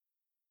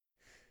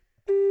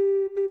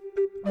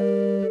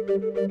Hi,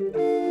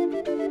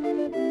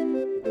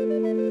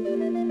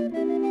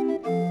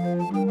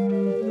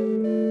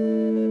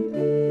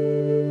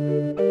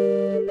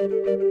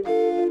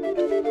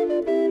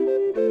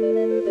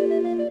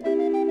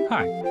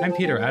 I'm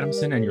Peter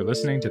Adamson, and you're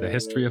listening to the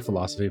History of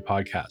Philosophy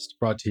podcast,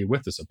 brought to you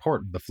with the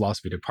support of the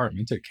Philosophy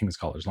Department at King's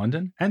College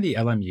London and the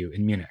LMU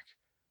in Munich,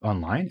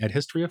 online at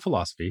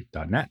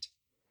historyofphilosophy.net.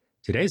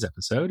 Today's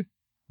episode,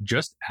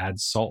 Just Add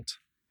Salt,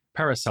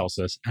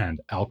 Paracelsus and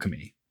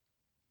Alchemy.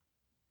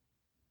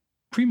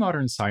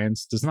 Pre-modern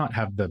science does not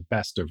have the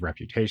best of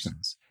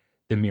reputations.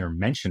 The mere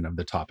mention of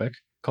the topic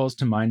calls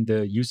to mind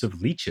the use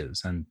of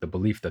leeches and the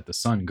belief that the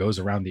sun goes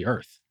around the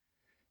earth.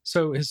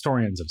 So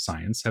historians of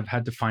science have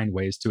had to find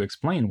ways to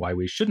explain why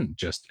we shouldn't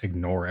just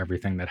ignore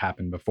everything that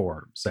happened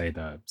before, say,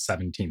 the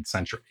 17th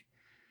century.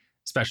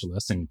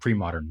 Specialists in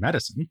pre-modern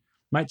medicine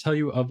might tell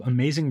you of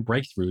amazing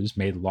breakthroughs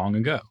made long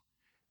ago,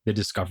 the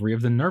discovery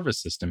of the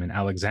nervous system in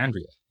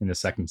Alexandria in the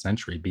 2nd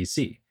century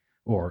BC,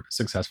 or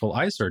successful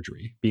eye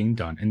surgery being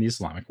done in the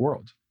Islamic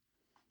world.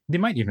 They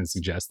might even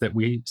suggest that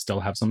we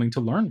still have something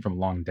to learn from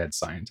long-dead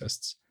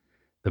scientists.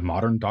 The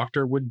modern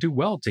doctor would do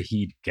well to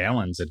heed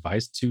Galen's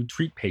advice to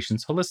treat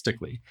patients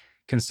holistically,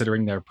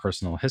 considering their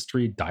personal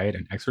history, diet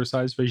and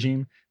exercise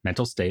regime,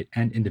 mental state,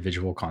 and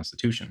individual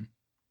constitution.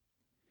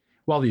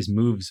 While these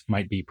moves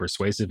might be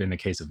persuasive in the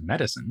case of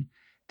medicine,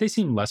 they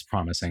seem less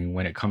promising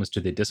when it comes to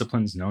the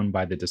disciplines known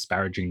by the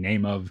disparaging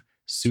name of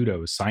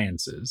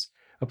pseudosciences,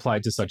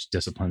 applied to such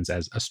disciplines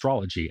as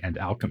astrology and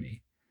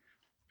alchemy.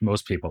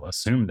 Most people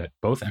assume that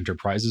both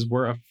enterprises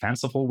were a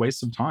fanciful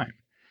waste of time,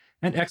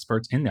 and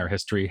experts in their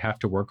history have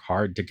to work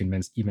hard to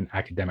convince even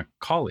academic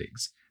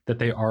colleagues that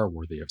they are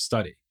worthy of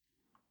study.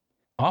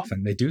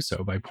 Often they do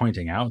so by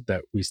pointing out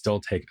that we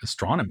still take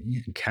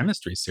astronomy and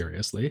chemistry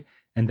seriously,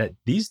 and that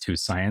these two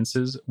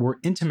sciences were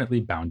intimately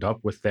bound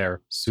up with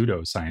their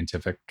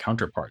pseudo-scientific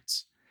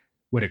counterparts.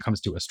 When it comes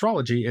to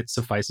astrology, it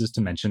suffices to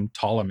mention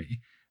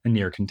Ptolemy, a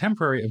near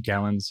contemporary of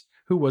Galen's,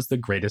 who was the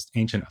greatest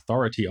ancient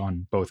authority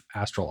on both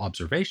astral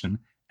observation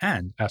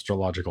and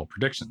astrological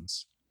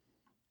predictions.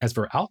 As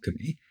for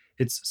alchemy,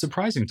 it's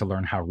surprising to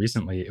learn how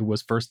recently it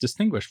was first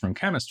distinguished from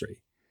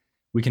chemistry.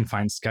 We can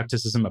find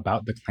skepticism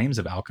about the claims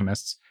of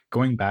alchemists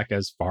going back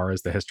as far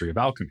as the history of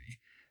alchemy,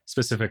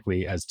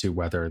 specifically as to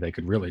whether they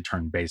could really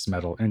turn base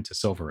metal into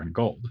silver and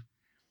gold.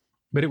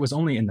 But it was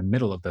only in the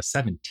middle of the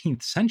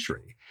 17th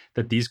century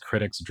that these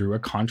critics drew a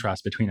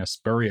contrast between a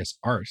spurious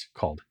art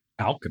called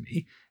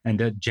alchemy and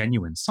a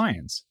genuine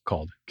science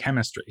called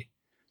chemistry.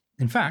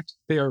 In fact,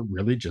 they are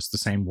really just the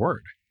same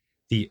word.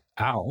 The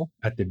al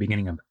at the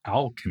beginning of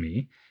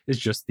alchemy is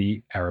just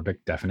the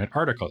Arabic definite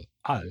article,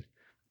 al,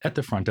 at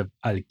the front of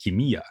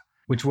alchimia,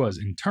 which was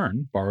in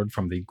turn borrowed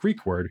from the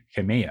Greek word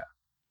chemeia.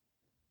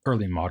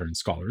 Early modern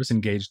scholars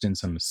engaged in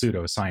some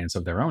pseudoscience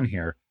of their own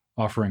here,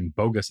 offering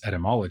bogus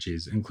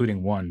etymologies,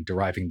 including one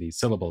deriving the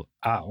syllable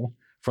al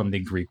from the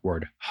Greek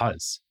word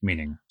has,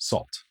 meaning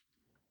salt.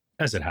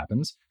 As it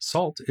happens,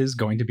 salt is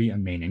going to be a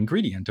main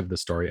ingredient of the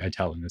story I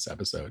tell in this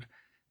episode.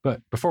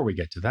 But before we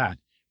get to that,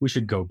 we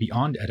should go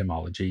beyond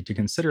etymology to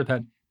consider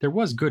that there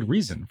was good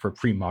reason for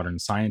pre-modern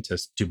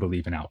scientists to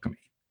believe in alchemy.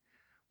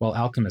 While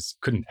alchemists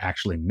couldn't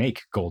actually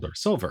make gold or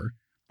silver,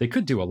 they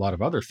could do a lot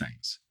of other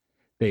things.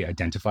 They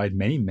identified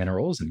many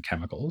minerals and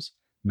chemicals,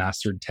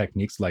 mastered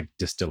techniques like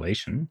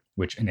distillation,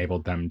 which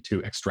enabled them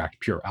to extract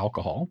pure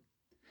alcohol,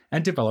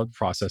 and developed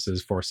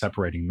processes for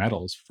separating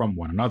metals from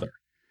one another.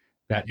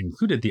 That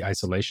included the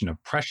isolation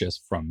of precious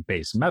from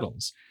base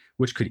metals,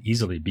 which could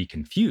easily be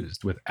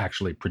confused with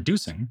actually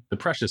producing the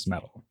precious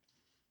metal.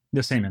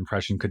 The same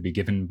impression could be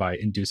given by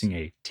inducing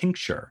a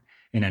tincture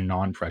in a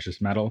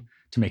non-precious metal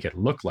to make it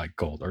look like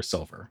gold or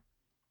silver.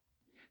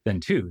 Then,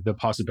 too, the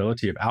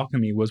possibility of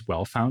alchemy was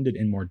well founded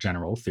in more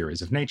general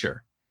theories of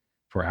nature.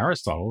 For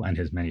Aristotle and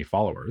his many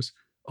followers,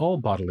 all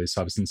bodily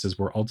substances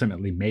were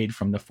ultimately made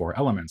from the four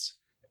elements: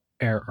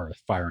 air,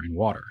 earth, fire, and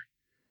water.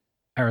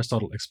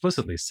 Aristotle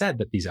explicitly said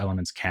that these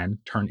elements can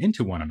turn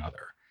into one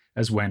another,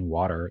 as when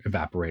water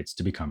evaporates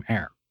to become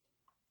air.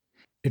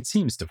 It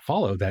seems to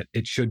follow that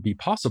it should be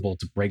possible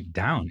to break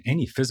down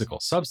any physical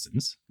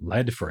substance,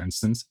 lead for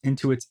instance,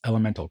 into its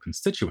elemental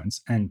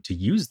constituents, and to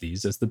use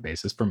these as the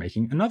basis for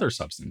making another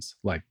substance,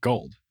 like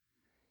gold.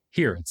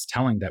 Here it's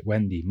telling that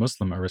when the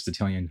Muslim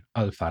Aristotelian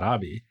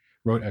Al-Farabi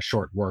wrote a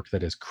short work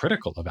that is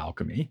critical of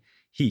alchemy,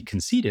 he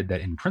conceded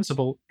that in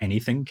principle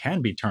anything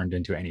can be turned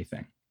into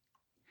anything.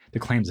 The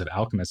claims of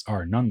alchemists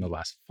are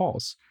nonetheless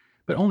false,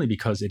 but only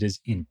because it is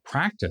in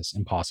practice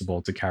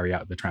impossible to carry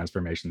out the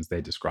transformations they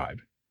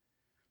describe.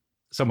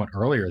 Somewhat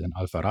earlier than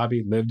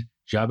Al-Farabi lived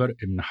Jabir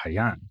ibn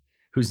Hayyan,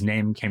 whose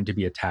name came to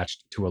be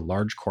attached to a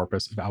large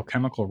corpus of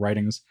alchemical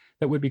writings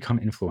that would become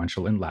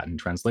influential in Latin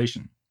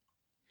translation.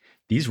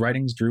 These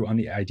writings drew on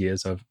the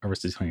ideas of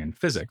Aristotelian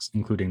physics,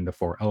 including the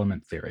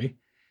four-element theory,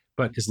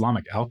 but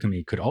Islamic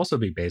alchemy could also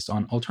be based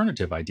on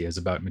alternative ideas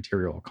about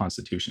material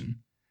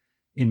constitution.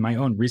 In my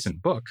own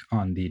recent book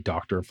on the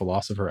doctor,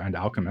 philosopher, and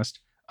alchemist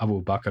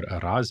Abu Bakr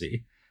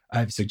al-Razi,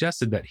 I've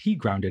suggested that he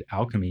grounded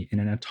alchemy in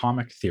an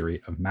atomic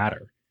theory of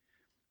matter.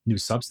 New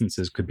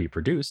substances could be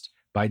produced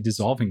by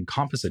dissolving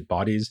composite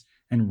bodies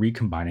and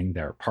recombining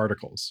their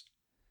particles.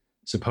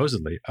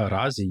 Supposedly,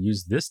 Arazi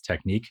used this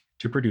technique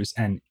to produce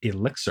an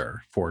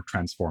elixir for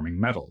transforming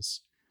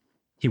metals.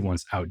 He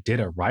once outdid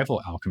a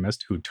rival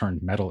alchemist who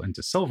turned metal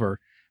into silver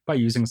by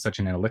using such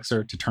an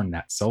elixir to turn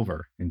that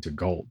silver into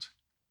gold.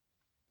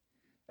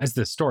 As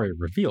this story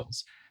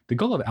reveals, the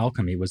goal of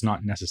alchemy was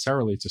not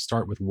necessarily to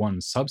start with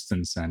one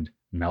substance and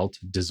melt,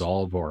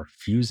 dissolve, or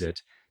fuse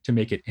it to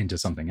make it into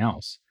something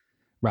else.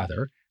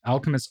 Rather,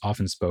 alchemists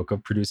often spoke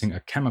of producing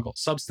a chemical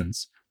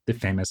substance, the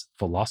famous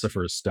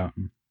philosopher's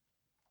stone,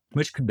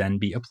 which could then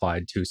be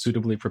applied to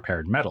suitably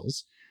prepared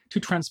metals to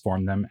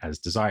transform them as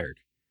desired.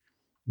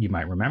 You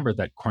might remember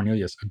that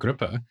Cornelius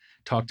Agrippa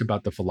talked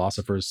about the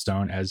philosopher's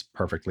stone as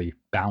perfectly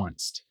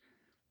balanced.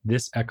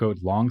 This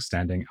echoed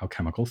long-standing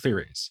alchemical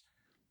theories.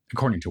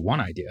 According to one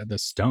idea, the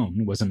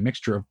stone was a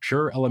mixture of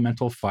pure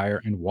elemental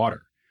fire and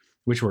water,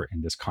 which were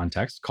in this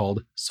context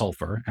called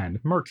sulfur and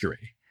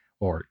mercury,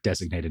 or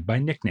designated by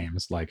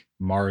nicknames like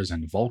Mars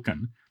and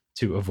Vulcan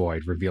to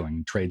avoid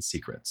revealing trade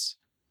secrets.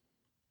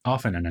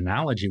 Often an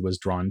analogy was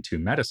drawn to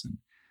medicine.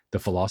 The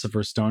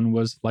philosopher's stone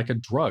was like a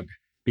drug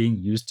being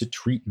used to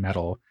treat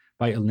metal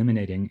by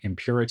eliminating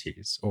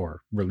impurities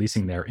or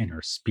releasing their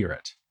inner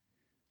spirit.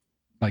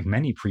 Like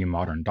many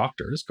pre-modern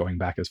doctors, going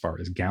back as far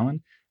as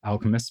Galen,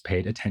 alchemists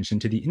paid attention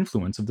to the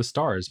influence of the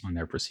stars on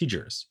their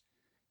procedures.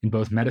 In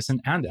both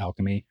medicine and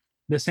alchemy,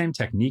 the same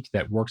technique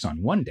that works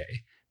on one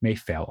day may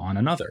fail on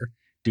another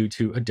due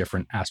to a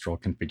different astral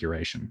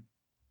configuration.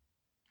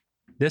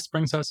 This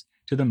brings us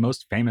to the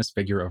most famous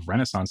figure of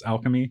Renaissance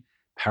alchemy,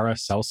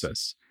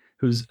 Paracelsus,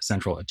 whose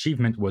central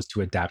achievement was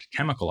to adapt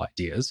chemical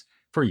ideas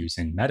for use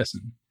in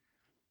medicine.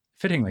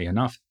 Fittingly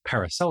enough,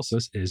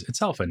 Paracelsus is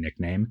itself a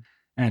nickname,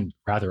 and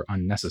rather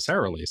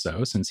unnecessarily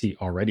so, since he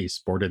already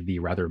sported the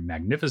rather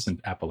magnificent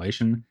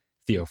appellation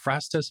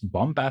Theophrastus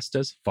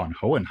Bombastus von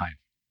Hohenheim.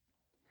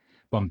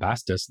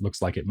 Bombastus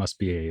looks like it must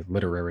be a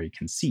literary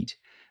conceit,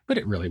 but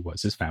it really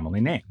was his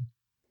family name.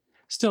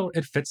 Still,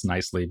 it fits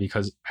nicely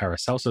because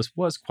Paracelsus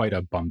was quite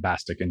a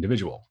bombastic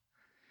individual.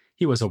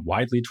 He was a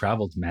widely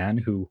traveled man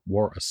who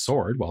wore a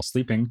sword while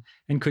sleeping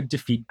and could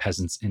defeat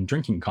peasants in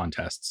drinking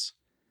contests.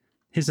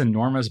 His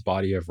enormous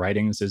body of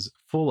writings is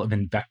full of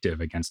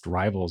invective against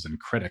rivals and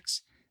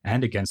critics,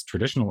 and against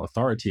traditional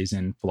authorities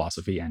in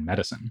philosophy and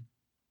medicine.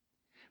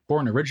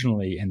 Born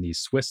originally in the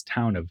Swiss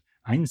town of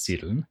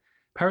Einsiedeln,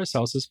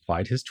 Paracelsus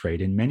plied his trade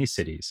in many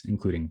cities,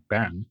 including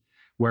Bern,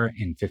 where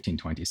in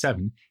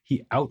 1527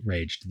 he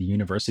outraged the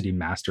university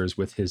masters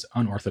with his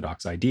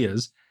unorthodox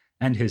ideas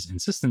and his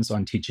insistence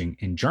on teaching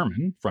in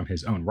German from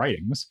his own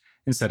writings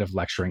instead of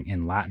lecturing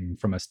in Latin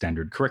from a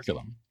standard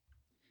curriculum.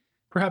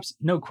 Perhaps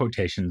no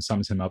quotation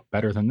sums him up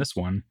better than this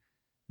one.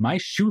 My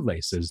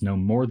shoelaces know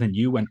more than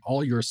you and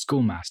all your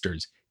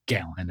schoolmasters,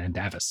 Galen and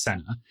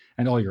Avicenna,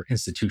 and all your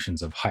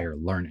institutions of higher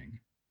learning.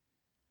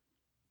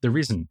 The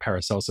reason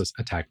Paracelsus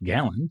attacked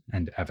Galen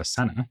and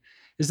Avicenna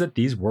is that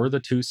these were the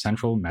two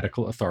central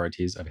medical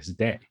authorities of his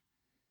day.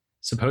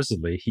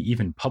 Supposedly, he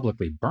even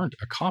publicly burnt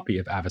a copy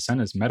of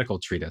Avicenna's medical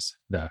treatise,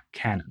 the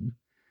Canon.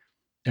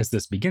 As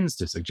this begins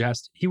to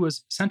suggest, he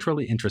was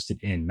centrally interested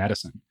in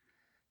medicine.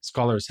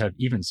 Scholars have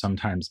even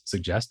sometimes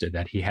suggested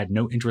that he had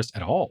no interest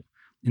at all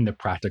in the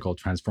practical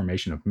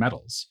transformation of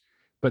metals,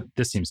 but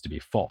this seems to be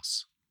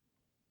false.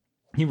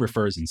 He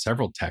refers in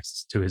several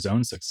texts to his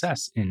own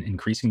success in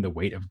increasing the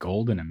weight of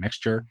gold in a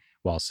mixture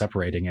while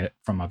separating it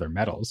from other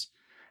metals,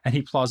 and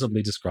he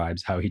plausibly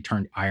describes how he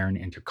turned iron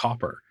into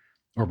copper,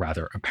 or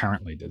rather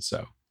apparently did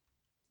so.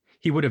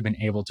 He would have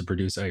been able to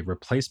produce a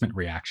replacement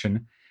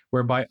reaction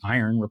whereby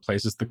iron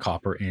replaces the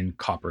copper in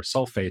copper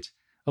sulfate,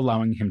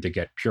 allowing him to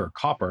get pure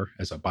copper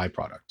as a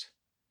byproduct.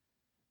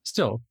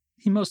 Still,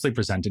 he mostly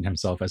presented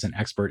himself as an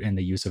expert in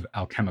the use of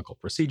alchemical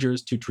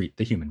procedures to treat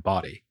the human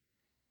body.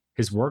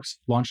 His works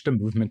launched a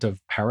movement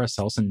of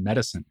Paracelsan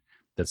medicine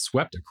that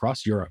swept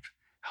across Europe,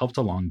 helped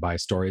along by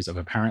stories of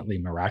apparently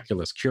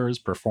miraculous cures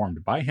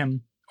performed by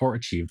him or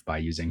achieved by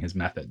using his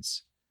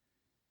methods.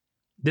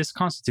 This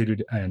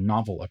constituted a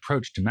novel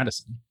approach to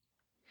medicine.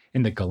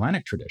 In the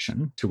Galenic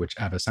tradition, to which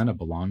Avicenna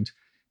belonged,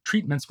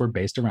 treatments were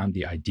based around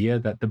the idea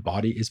that the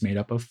body is made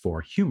up of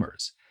four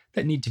humors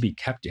that need to be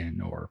kept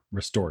in, or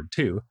restored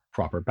to,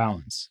 proper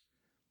balance.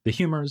 The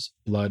humors,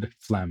 blood,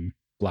 phlegm,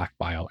 black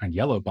bile, and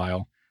yellow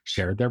bile,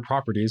 shared their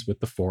properties with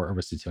the four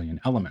Aristotelian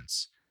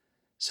elements.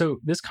 So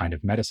this kind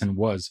of medicine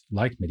was,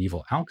 like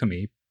medieval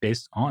alchemy,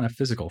 based on a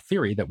physical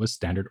theory that was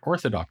standard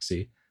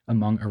orthodoxy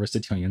among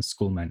Aristotelian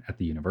schoolmen at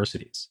the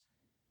universities.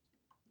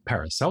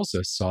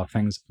 Paracelsus saw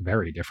things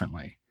very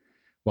differently.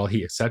 While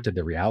he accepted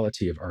the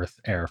reality of earth,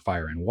 air,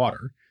 fire, and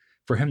water,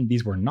 for him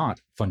these were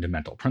not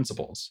fundamental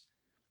principles.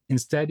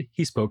 Instead,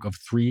 he spoke of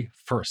three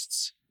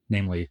firsts,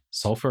 namely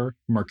sulfur,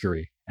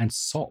 mercury, and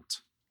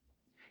salt.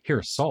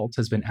 Here, salt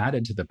has been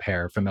added to the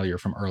pair familiar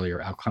from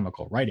earlier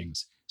alchemical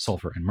writings,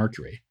 sulfur and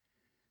mercury.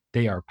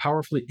 They are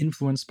powerfully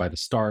influenced by the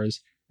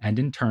stars and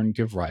in turn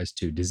give rise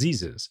to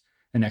diseases,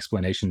 an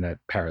explanation that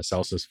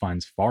Paracelsus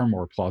finds far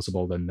more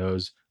plausible than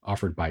those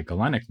offered by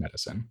Galenic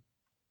medicine.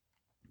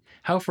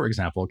 How, for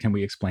example, can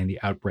we explain the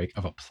outbreak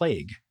of a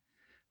plague?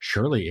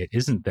 Surely it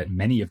isn't that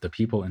many of the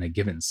people in a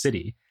given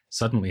city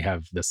suddenly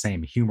have the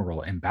same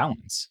humoral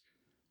imbalance.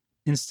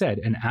 Instead,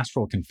 an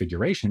astral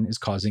configuration is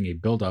causing a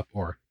buildup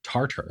or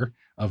tartar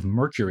of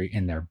mercury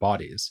in their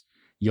bodies,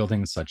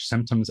 yielding such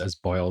symptoms as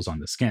boils on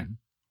the skin.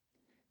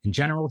 In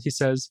general, he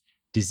says,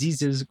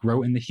 diseases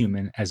grow in the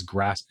human as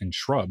grass and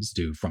shrubs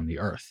do from the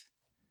earth.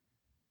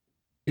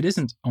 It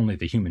isn't only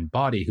the human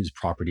body whose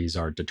properties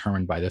are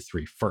determined by the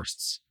three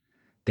firsts.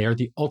 They are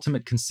the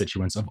ultimate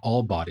constituents of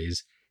all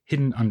bodies,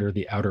 hidden under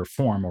the outer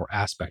form or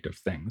aspect of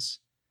things.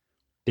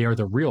 They are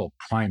the real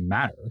prime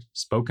matter,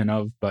 spoken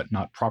of but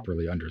not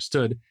properly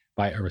understood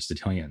by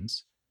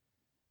Aristotelians.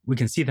 We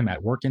can see them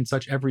at work in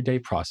such everyday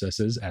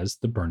processes as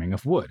the burning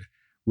of wood,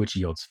 which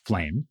yields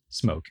flame,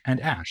 smoke, and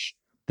ash,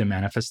 the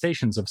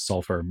manifestations of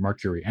sulfur,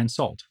 mercury, and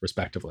salt,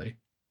 respectively.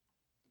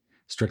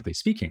 Strictly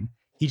speaking,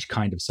 each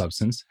kind of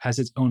substance has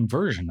its own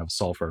version of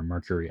sulfur,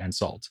 mercury, and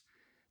salt.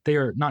 They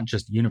are not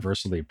just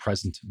universally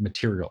present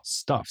material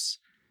stuffs,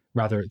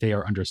 rather, they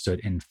are understood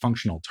in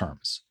functional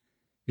terms.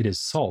 It is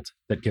salt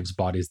that gives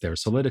bodies their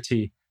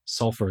solidity,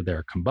 sulfur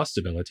their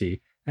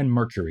combustibility, and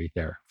mercury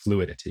their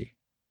fluidity.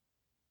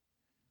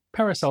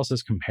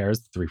 Paracelsus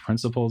compares the three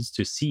principles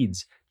to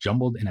seeds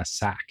jumbled in a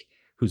sack,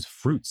 whose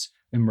fruits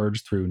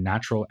emerge through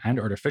natural and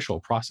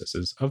artificial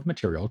processes of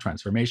material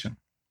transformation.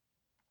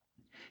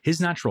 His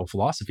natural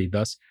philosophy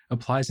thus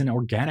applies an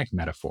organic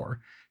metaphor,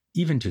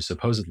 even to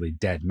supposedly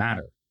dead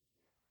matter.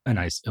 A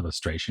nice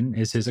illustration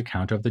is his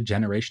account of the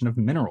generation of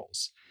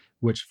minerals,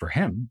 which for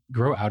him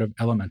grow out of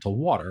elemental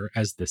water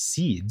as the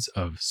seeds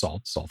of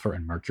salt, sulfur,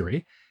 and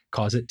mercury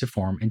cause it to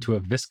form into a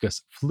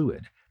viscous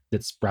fluid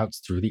that sprouts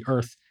through the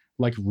earth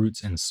like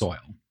roots in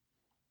soil.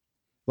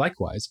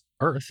 Likewise,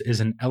 earth is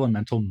an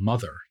elemental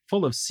mother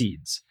full of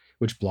seeds,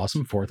 which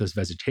blossom forth as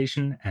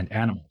vegetation and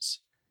animals.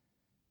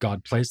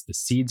 God placed the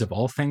seeds of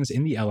all things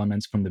in the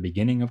elements from the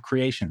beginning of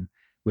creation,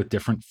 with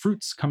different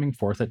fruits coming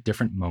forth at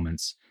different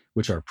moments,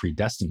 which are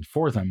predestined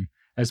for them,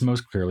 as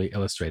most clearly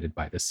illustrated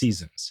by the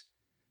seasons.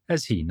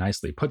 As he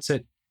nicely puts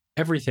it,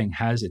 everything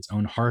has its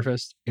own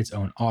harvest, its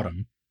own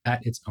autumn,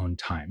 at its own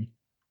time.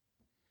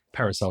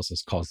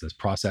 Paracelsus calls this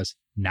process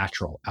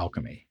natural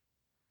alchemy.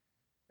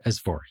 As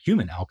for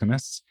human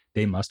alchemists,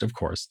 they must, of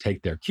course,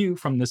 take their cue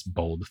from this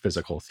bold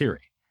physical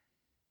theory.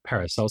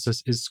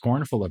 Paracelsus is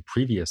scornful of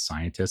previous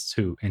scientists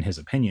who, in his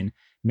opinion,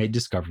 made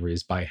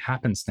discoveries by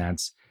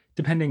happenstance,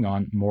 depending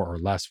on more or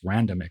less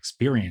random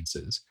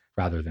experiences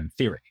rather than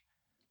theory.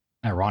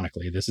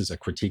 Ironically, this is a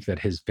critique that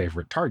his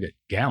favorite target,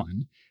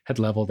 Galen, had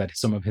leveled at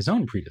some of his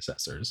own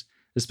predecessors,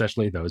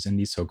 especially those in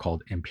the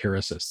so-called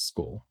empiricist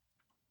school.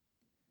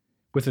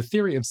 With a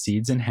theory of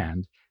seeds in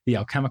hand, the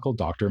alchemical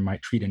doctor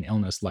might treat an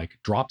illness like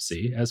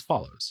dropsy as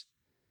follows.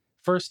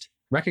 First,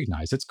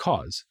 recognize its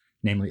cause,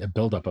 namely a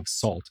buildup of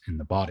salt in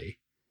the body.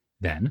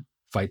 Then,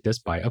 fight this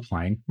by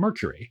applying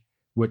mercury,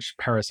 which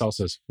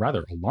Paracelsus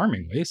rather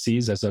alarmingly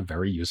sees as a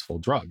very useful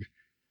drug.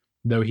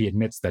 Though he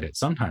admits that it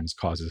sometimes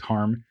causes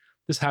harm,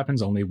 this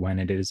happens only when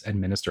it is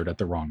administered at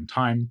the wrong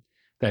time,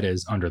 that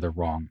is, under the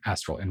wrong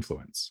astral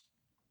influence.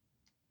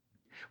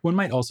 One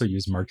might also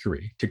use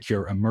mercury to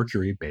cure a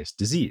mercury-based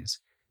disease,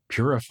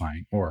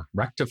 purifying or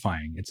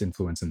rectifying its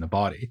influence in the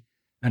body,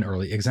 an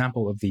early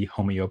example of the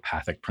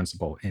homeopathic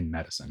principle in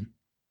medicine.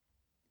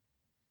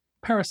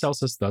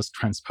 Paracelsus thus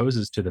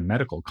transposes to the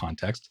medical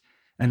context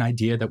an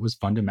idea that was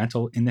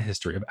fundamental in the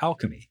history of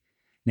alchemy,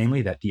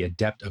 namely that the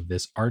adept of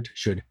this art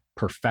should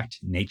perfect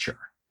nature.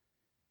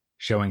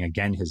 Showing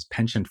again his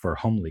penchant for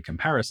homely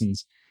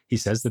comparisons, he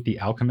says that the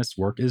alchemist's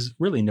work is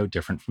really no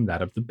different from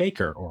that of the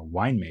baker or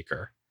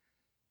winemaker.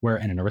 Where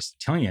an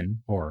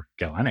Aristotelian or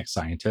Galenic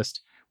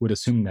scientist would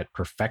assume that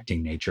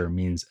perfecting nature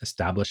means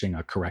establishing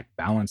a correct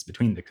balance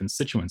between the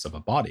constituents of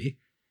a body,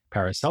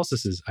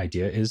 Paracelsus's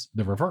idea is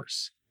the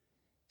reverse.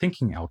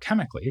 Thinking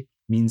alchemically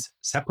means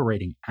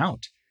separating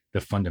out the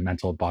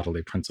fundamental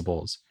bodily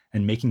principles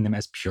and making them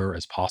as pure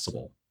as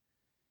possible.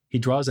 He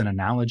draws an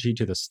analogy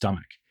to the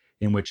stomach,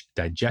 in which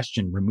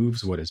digestion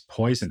removes what is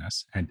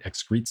poisonous and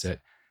excretes it,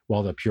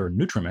 while the pure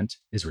nutriment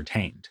is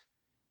retained.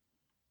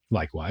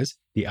 Likewise,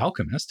 the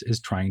alchemist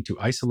is trying to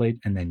isolate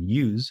and then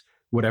use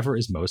whatever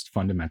is most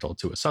fundamental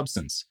to a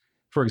substance,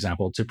 for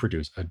example, to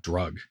produce a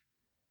drug.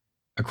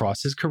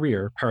 Across his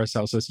career,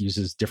 Paracelsus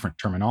uses different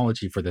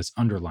terminology for this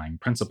underlying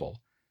principle.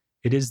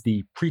 It is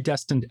the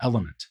predestined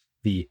element,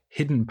 the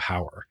hidden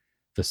power,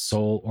 the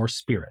soul or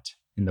spirit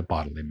in the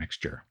bodily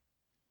mixture.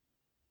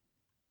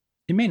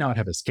 It may not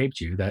have escaped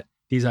you that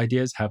these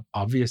ideas have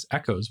obvious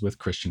echoes with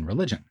Christian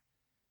religion.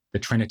 The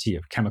Trinity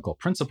of chemical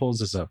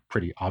principles is a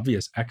pretty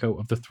obvious echo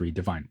of the three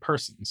divine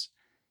persons.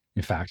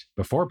 In fact,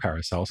 before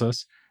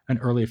Paracelsus, an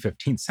early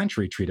 15th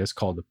century treatise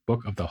called the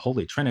Book of the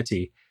Holy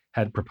Trinity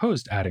had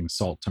proposed adding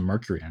salt to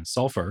mercury and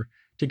sulfur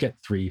to get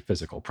three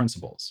physical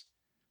principles.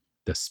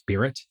 The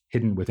spirit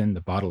hidden within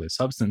the bodily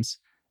substance,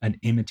 an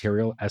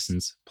immaterial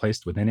essence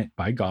placed within it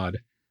by God,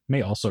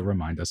 may also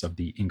remind us of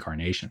the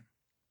incarnation.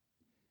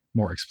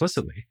 More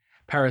explicitly,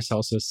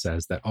 Paracelsus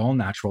says that all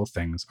natural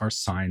things are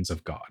signs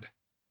of God.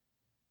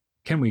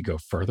 Can we go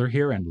further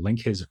here and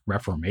link his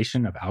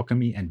reformation of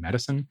alchemy and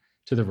medicine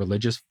to the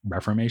religious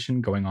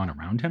reformation going on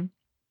around him?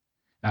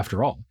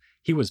 After all,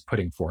 he was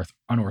putting forth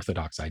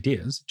unorthodox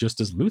ideas, just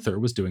as Luther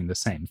was doing the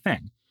same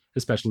thing,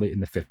 especially in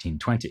the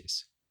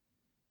 1520s.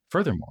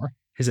 Furthermore,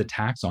 his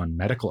attacks on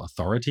medical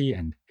authority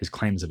and his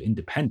claims of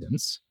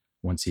independence,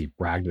 once he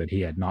bragged that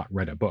he had not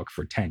read a book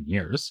for 10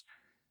 years,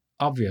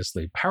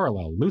 obviously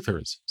parallel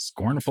Luther's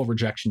scornful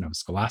rejection of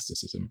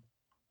scholasticism.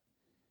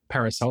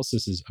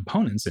 Paracelsus's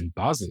opponents in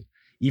Basel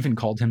even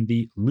called him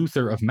the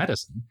Luther of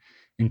medicine,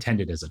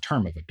 intended as a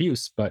term of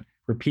abuse, but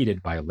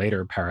repeated by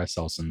later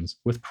Paracelsians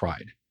with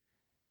pride.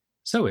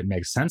 So it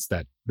makes sense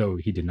that, though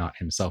he did not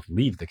himself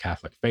leave the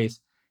Catholic faith,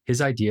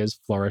 his ideas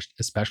flourished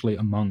especially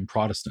among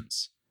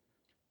Protestants.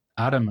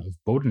 Adam of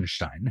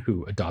Bodenstein,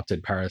 who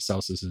adopted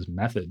Paracelsus's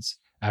methods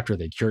after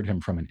they cured him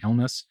from an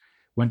illness,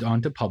 went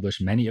on to publish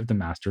many of the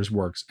master's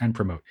works and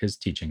promote his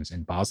teachings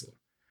in Basel.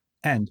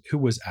 And who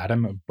was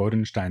Adam of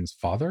Bodenstein's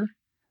father?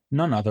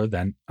 None other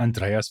than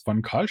Andreas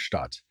von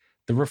Karlstadt,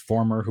 the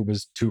reformer who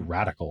was too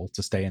radical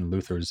to stay in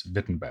Luther's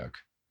Wittenberg.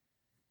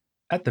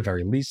 At the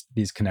very least,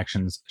 these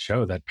connections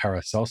show that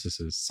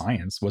Paracelsus's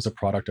science was a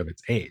product of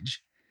its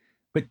age,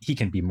 but he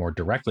can be more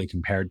directly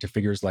compared to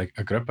figures like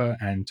Agrippa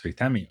and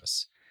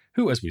Trithemius,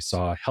 who, as we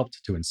saw,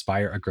 helped to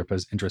inspire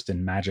Agrippa's interest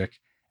in magic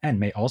and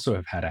may also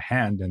have had a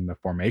hand in the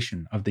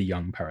formation of the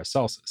young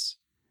Paracelsus.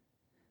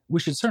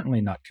 We should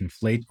certainly not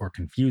conflate or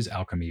confuse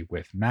alchemy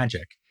with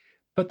magic,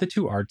 but the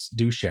two arts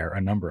do share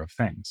a number of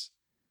things.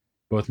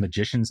 Both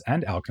magicians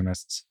and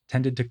alchemists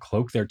tended to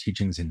cloak their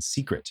teachings in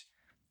secret,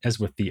 as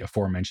with the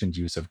aforementioned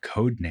use of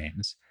code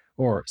names,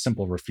 or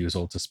simple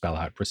refusal to spell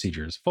out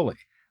procedures fully,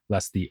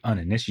 lest the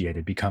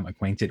uninitiated become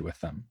acquainted with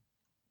them.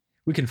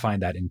 We can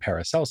find that in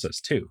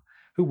Paracelsus, too,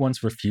 who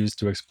once refused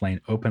to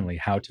explain openly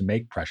how to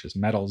make precious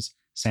metals,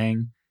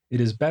 saying, "It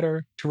is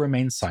better to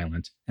remain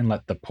silent and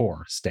let the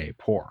poor stay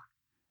poor."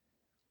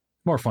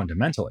 More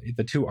fundamentally,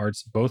 the two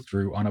arts both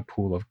drew on a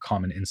pool of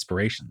common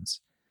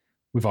inspirations.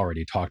 We've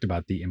already talked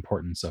about the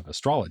importance of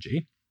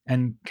astrology,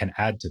 and can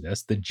add to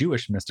this the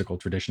Jewish mystical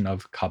tradition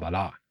of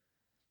Kabbalah.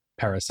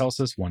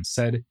 Paracelsus once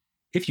said,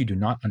 "If you do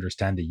not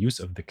understand the use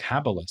of the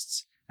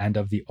Kabbalists and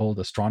of the old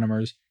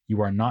astronomers,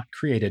 you are not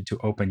created to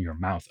open your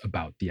mouth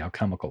about the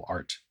alchemical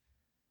art."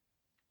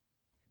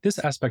 This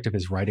aspect of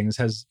his writings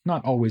has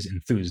not always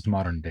enthused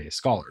modern-day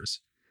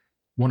scholars.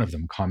 One of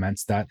them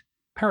comments that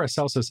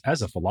Paracelsus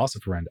as a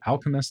philosopher and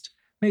alchemist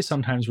may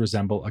sometimes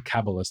resemble a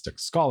Kabbalistic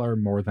scholar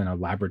more than a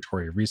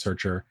laboratory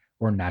researcher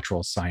or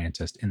natural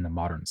scientist in the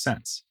modern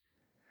sense.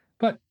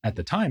 But at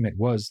the time it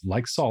was,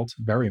 like salt,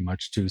 very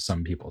much to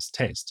some people's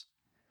taste.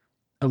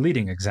 A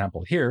leading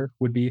example here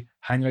would be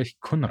Heinrich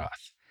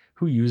Khunrath,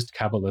 who used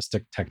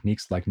Kabbalistic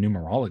techniques like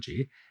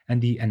numerology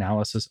and the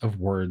analysis of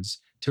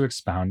words to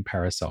expound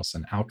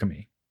Paracelsian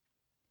alchemy.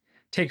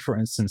 Take, for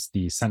instance,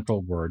 the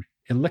central word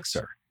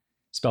elixir,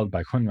 spelled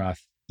by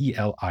Khunrath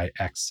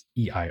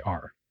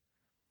Elixeir.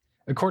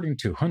 According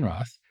to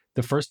Khunrath,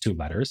 the first two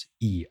letters,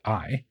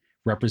 EI,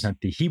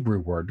 represent the Hebrew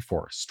word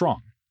for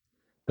strong.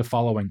 The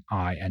following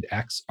I and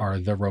X are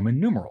the Roman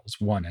numerals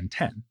 1 and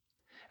 10,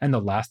 and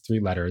the last three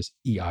letters,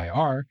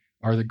 EIR,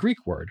 are the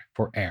Greek word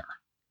for air.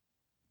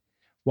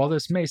 While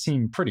this may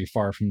seem pretty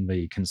far from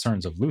the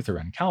concerns of Luther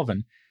and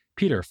Calvin,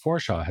 Peter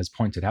Forshaw has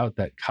pointed out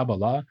that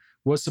Kabbalah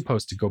was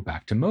supposed to go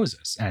back to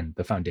Moses and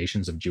the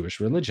foundations of Jewish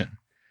religion,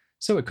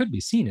 so it could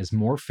be seen as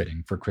more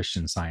fitting for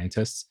Christian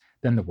scientists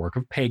than the work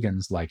of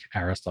pagans like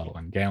Aristotle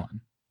and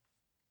Galen.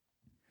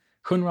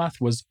 Khunrath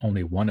was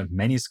only one of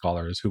many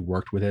scholars who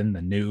worked within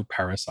the new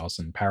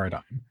Paracelsian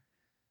paradigm.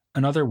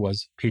 Another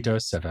was Peter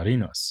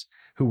Severinus,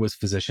 who was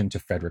physician to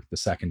Frederick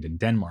II in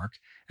Denmark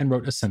and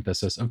wrote a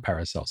synthesis of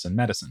Paracelsian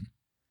medicine.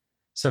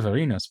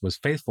 Severinus was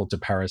faithful to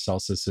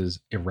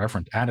Paracelsus's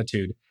irreverent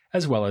attitude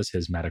as well as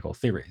his medical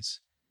theories.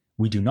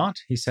 "We do not,"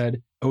 he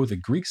said, "owe the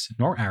Greeks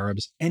nor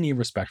Arabs any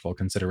respectful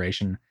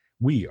consideration.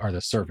 We are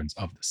the servants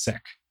of the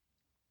sick."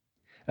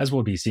 As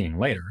we'll be seeing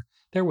later,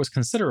 there was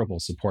considerable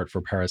support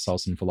for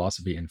Paracelsian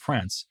philosophy in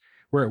France,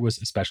 where it was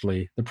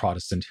especially the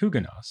Protestant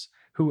Huguenots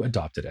who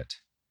adopted it.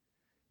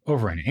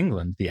 Over in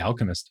England, the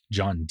alchemist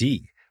John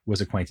Dee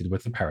was acquainted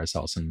with the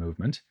Paracelsian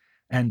movement,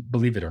 and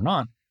believe it or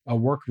not, a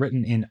work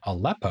written in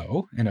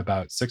Aleppo in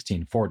about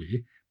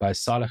 1640 by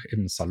Salih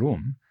ibn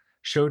Salum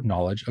showed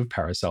knowledge of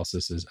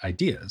Paracelsus's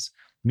ideas,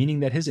 meaning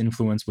that his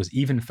influence was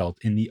even felt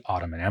in the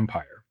Ottoman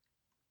Empire.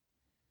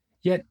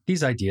 Yet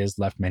these ideas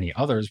left many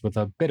others with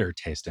a bitter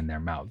taste in their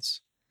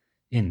mouths.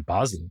 In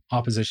Basel,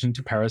 opposition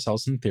to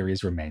Paracelsian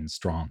theories remained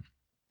strong.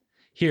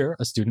 Here,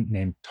 a student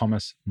named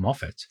Thomas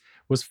Moffat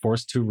was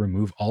forced to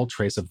remove all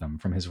trace of them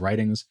from his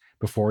writings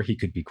before he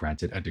could be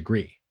granted a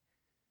degree.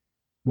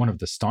 One of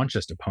the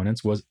staunchest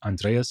opponents was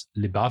Andreas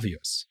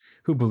Libavius,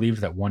 who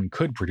believed that one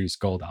could produce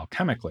gold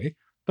alchemically,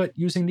 but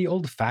using the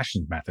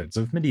old-fashioned methods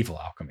of medieval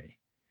alchemy.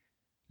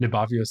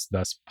 Libavius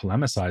thus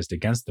polemicized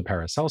against the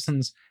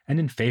Paracelsians and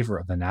in favor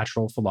of the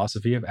natural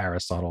philosophy of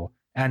Aristotle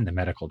and the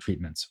medical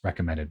treatments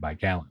recommended by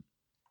Galen.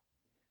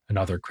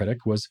 Another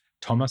critic was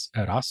Thomas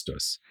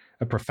Erastus,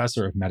 a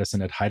professor of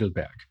medicine at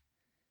Heidelberg.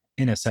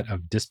 In a set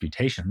of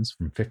disputations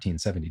from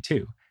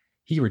 1572,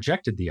 he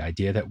rejected the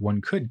idea that one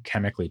could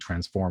chemically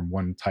transform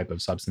one type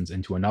of substance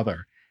into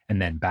another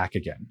and then back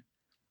again.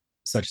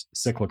 Such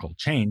cyclical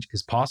change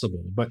is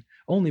possible, but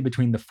only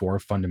between the four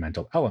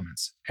fundamental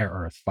elements air,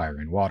 earth, fire,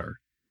 and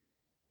water.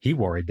 He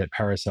worried that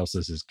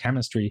Paracelsus's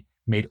chemistry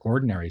made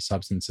ordinary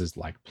substances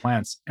like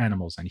plants,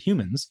 animals, and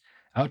humans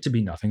out to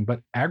be nothing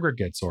but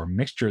aggregates or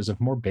mixtures of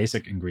more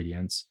basic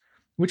ingredients,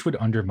 which would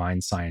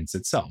undermine science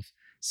itself,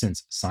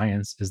 since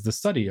science is the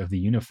study of the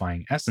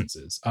unifying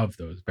essences of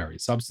those very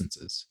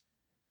substances.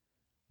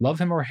 Love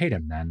him or hate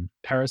him, then,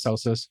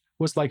 Paracelsus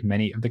was like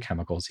many of the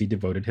chemicals he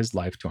devoted his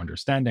life to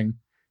understanding,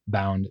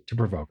 bound to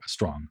provoke a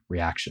strong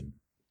reaction.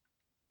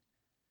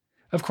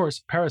 Of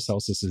course,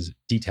 Paracelsus's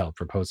detailed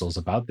proposals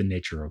about the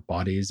nature of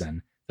bodies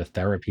and the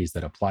therapies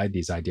that applied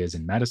these ideas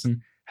in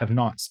medicine have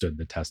not stood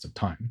the test of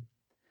time.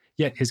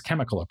 Yet his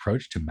chemical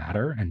approach to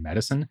matter and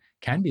medicine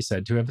can be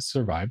said to have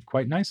survived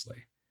quite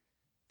nicely.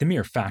 The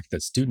mere fact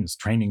that students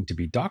training to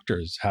be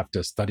doctors have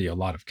to study a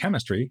lot of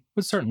chemistry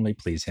would certainly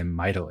please him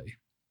mightily.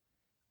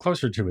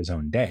 Closer to his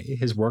own day,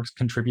 his works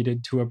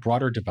contributed to a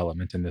broader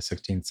development in the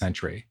 16th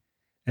century.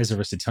 As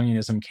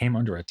Aristotelianism came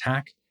under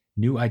attack,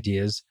 new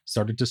ideas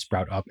started to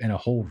sprout up in a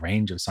whole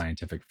range of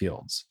scientific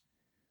fields.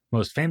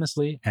 Most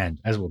famously,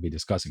 and as we'll be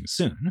discussing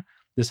soon,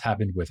 this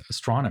happened with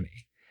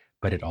astronomy,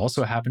 but it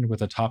also happened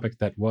with a topic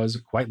that was,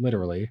 quite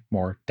literally,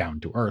 more down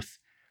to earth,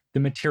 the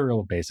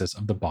material basis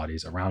of the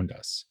bodies around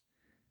us.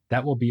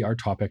 That will be our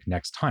topic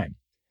next time,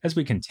 as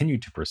we continue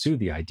to pursue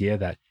the idea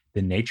that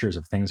the natures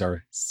of things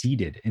are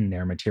seated in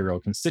their material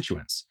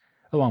constituents,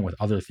 along with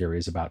other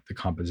theories about the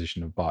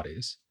composition of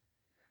bodies.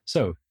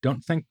 So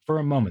don't think for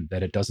a moment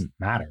that it doesn't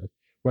matter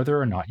whether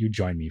or not you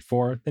join me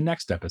for the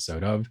next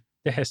episode of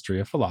The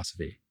History of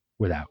Philosophy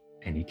Without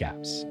Any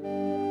Gaps.